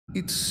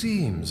It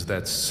seems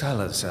that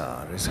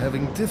Salazar is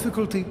having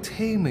difficulty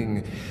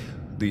taming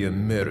the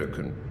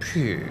American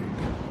pig.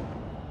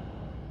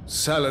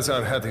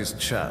 Salazar had his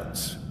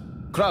chance.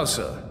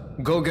 Krauser,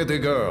 go get the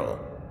girl.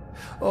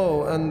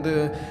 Oh, and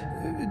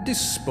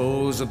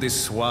dispose of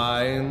this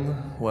swine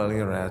while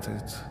you're at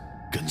it.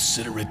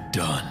 Consider it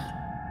done.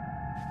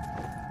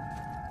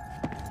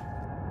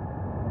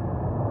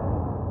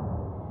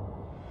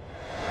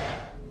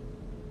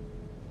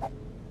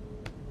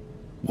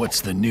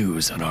 What's the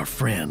news on our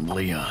friend,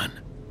 Leon?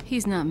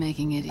 He's not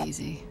making it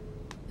easy.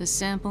 The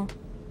sample?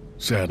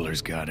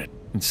 Sadler's got it.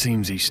 It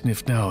seems he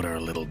sniffed out our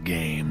little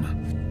game.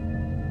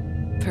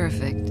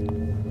 Perfect.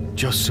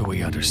 Just so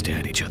we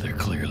understand each other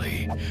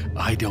clearly,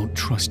 I don't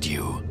trust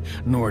you,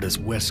 nor does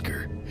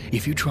Wesker.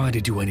 If you try to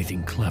do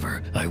anything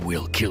clever, I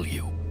will kill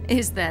you.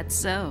 Is that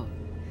so?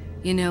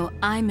 You know,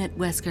 I met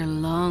Wesker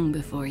long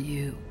before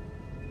you.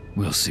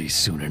 We'll see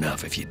soon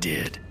enough if you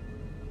did.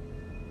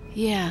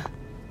 Yeah,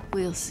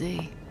 we'll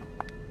see.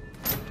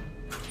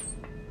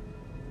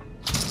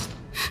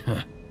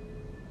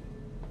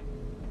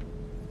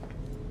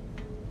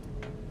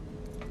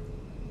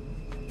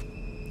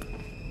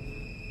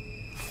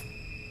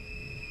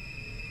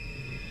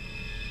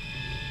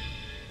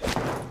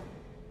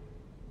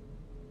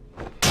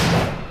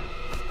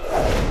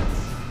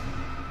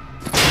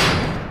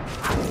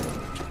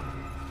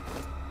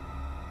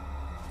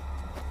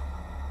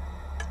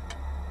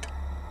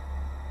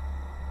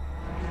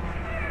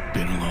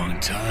 Been a long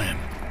time,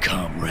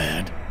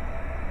 comrade.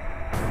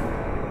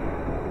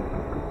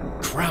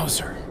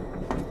 Krauser.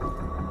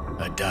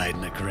 I died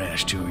in a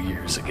crash 2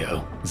 years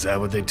ago. Is that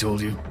what they told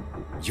you?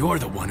 You're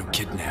the one who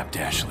kidnapped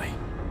Ashley.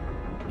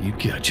 You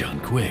catch on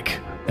quick,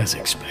 as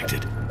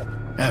expected.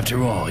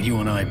 After all,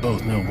 you and I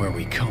both know where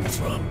we come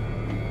from.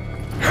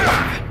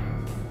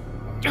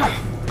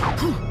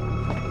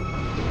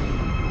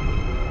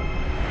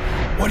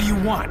 What do you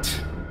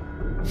want?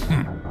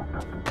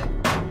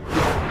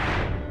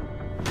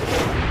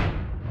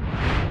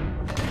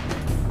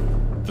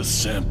 The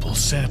sample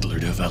Sadler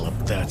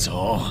developed, that's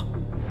all.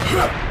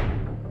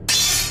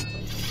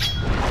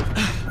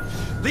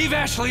 Leave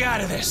Ashley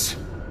out of this!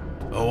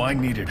 Oh, I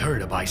needed her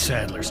to buy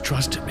Sadler's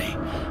trust in me.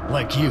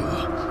 Like you,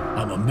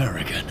 I'm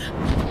American.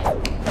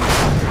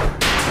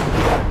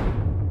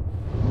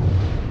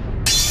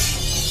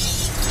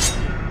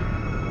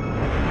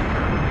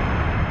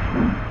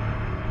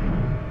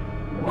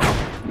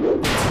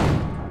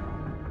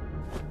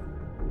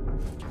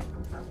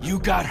 You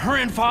got her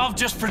involved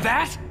just for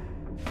that?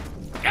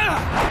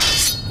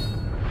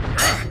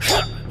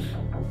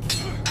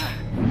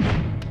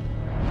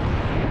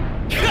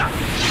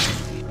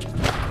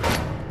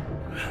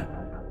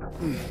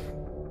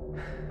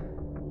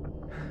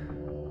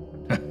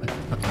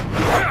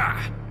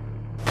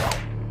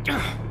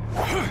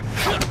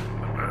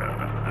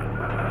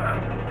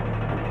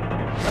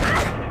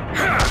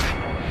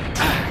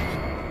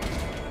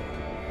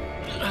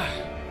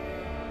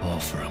 All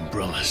for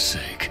Umbrella's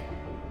sake.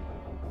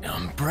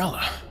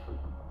 Umbrella?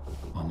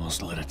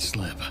 Almost let it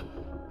slip.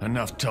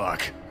 Enough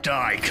talk.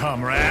 Die,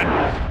 comrade!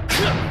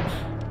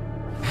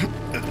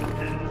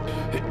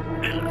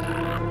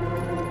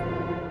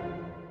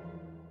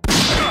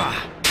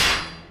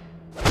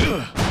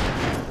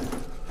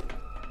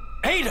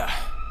 Ada!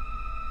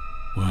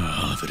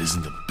 Well, if it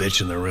isn't the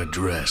bitch in the red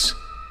dress.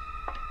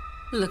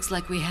 Looks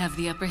like we have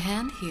the upper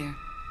hand here.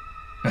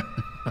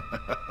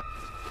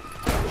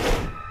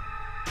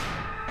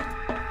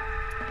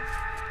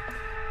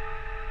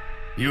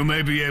 You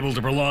may be able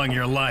to prolong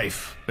your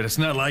life, but it's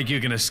not like you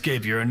can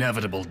escape your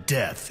inevitable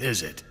death,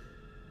 is it?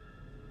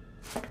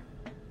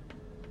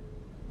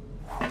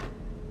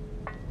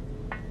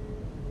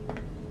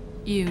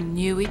 You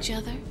knew each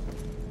other?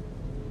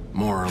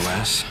 More or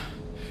less.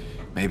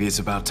 Maybe it's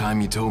about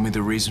time you told me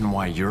the reason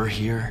why you're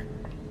here.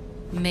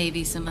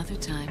 Maybe some other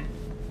time.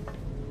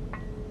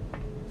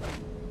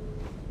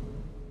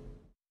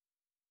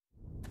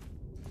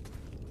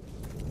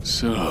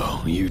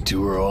 So, you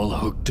two are all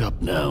hooked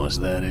up now, is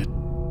that it?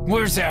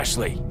 Where's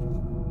Ashley?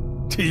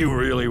 Do you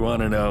really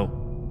want to know?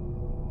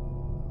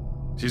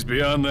 She's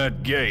beyond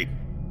that gate.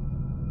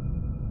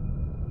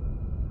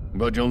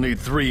 But you'll need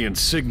 3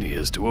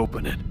 insignias to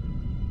open it.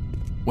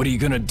 What are you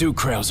gonna do,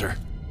 Krauser?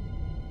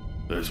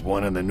 There's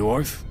one in the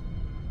north,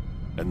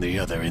 and the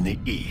other in the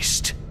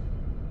east.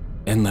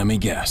 And let me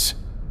guess.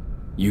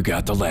 You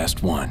got the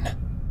last one.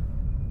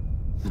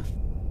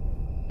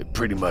 It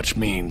pretty much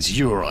means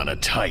you're on a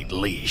tight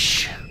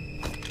leash.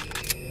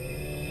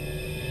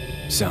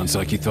 Sounds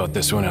like you thought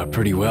this one out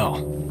pretty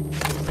well.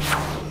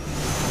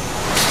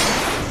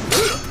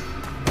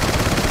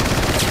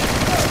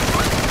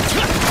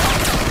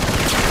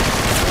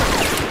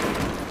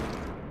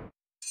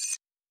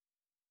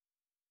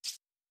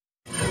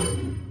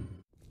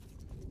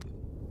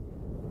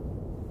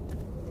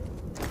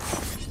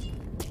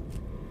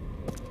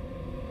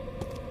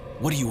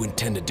 What do you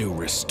intend to do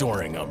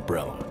restoring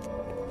Umbrella?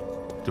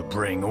 To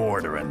bring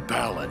order and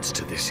balance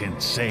to this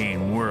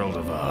insane world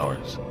of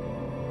ours.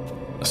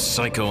 A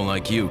psycho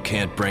like you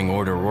can't bring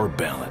order or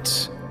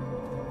balance.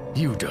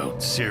 You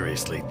don't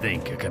seriously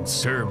think a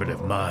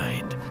conservative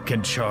mind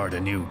can chart a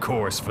new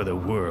course for the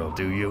world,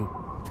 do you?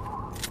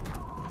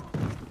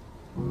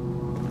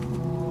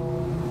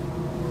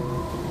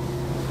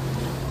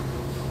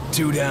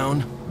 Two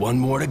down, one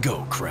more to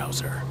go,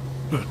 Krauser.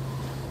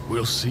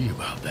 We'll see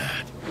about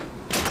that.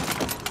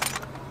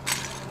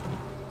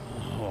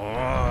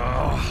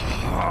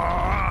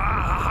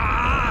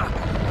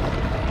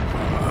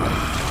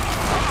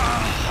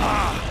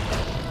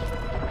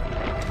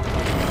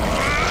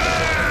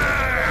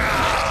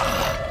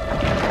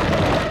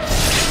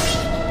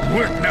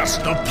 Witness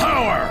the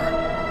power!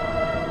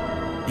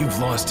 You've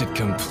lost it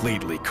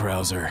completely,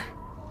 Krauser.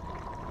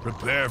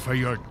 Prepare for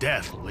your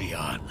death,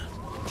 Leon.